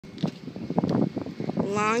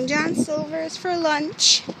Long John Silver's for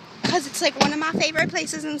lunch because it's like one of my favorite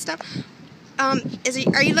places and stuff. Are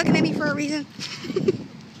you looking at me for a reason?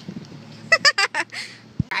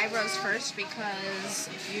 Eyebrows first because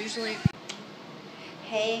usually.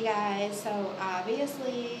 Hey guys, so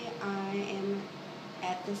obviously I am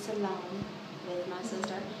at the salon with my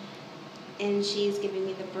sister and she's giving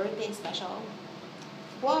me the birthday special.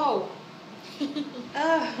 Whoa!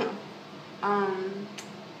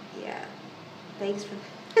 Yeah. Thanks for.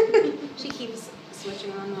 She keeps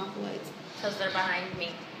switching on and off the lights. Because they're behind me.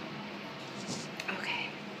 Okay.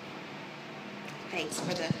 Thanks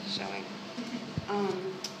for the showing.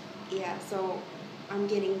 Yeah, so I'm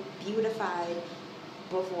getting beautified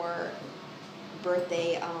before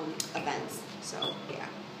birthday events. So yeah.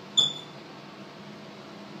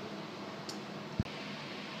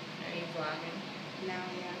 Are you vlogging? Now,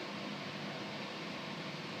 yeah.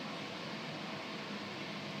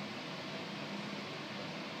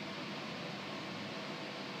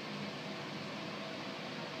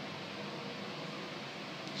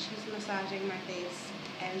 She's massaging my face,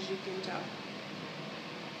 as you can tell.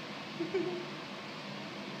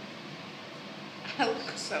 I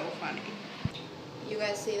look so funny. You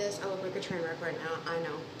guys see this? I look like a train wreck right now. I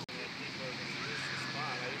know.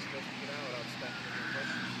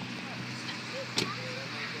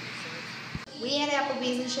 We had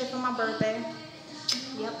Applebee's and shit for my birthday.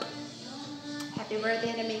 Yep. Happy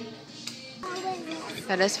birthday to me.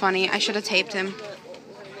 That is funny. I should have taped him.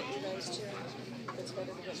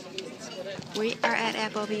 We are at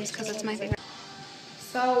Applebee's because it's my favorite.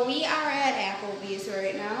 So we are at Applebee's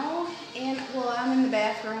right now, and well, I'm in the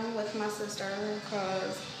bathroom with my sister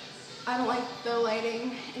because I don't like the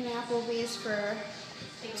lighting in Applebee's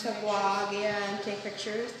to vlog, yeah, and take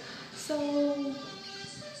pictures. So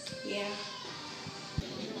yeah.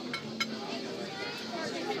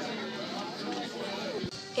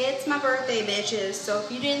 It's my birthday, bitches. So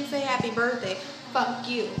if you didn't say happy birthday, fuck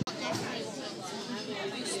you.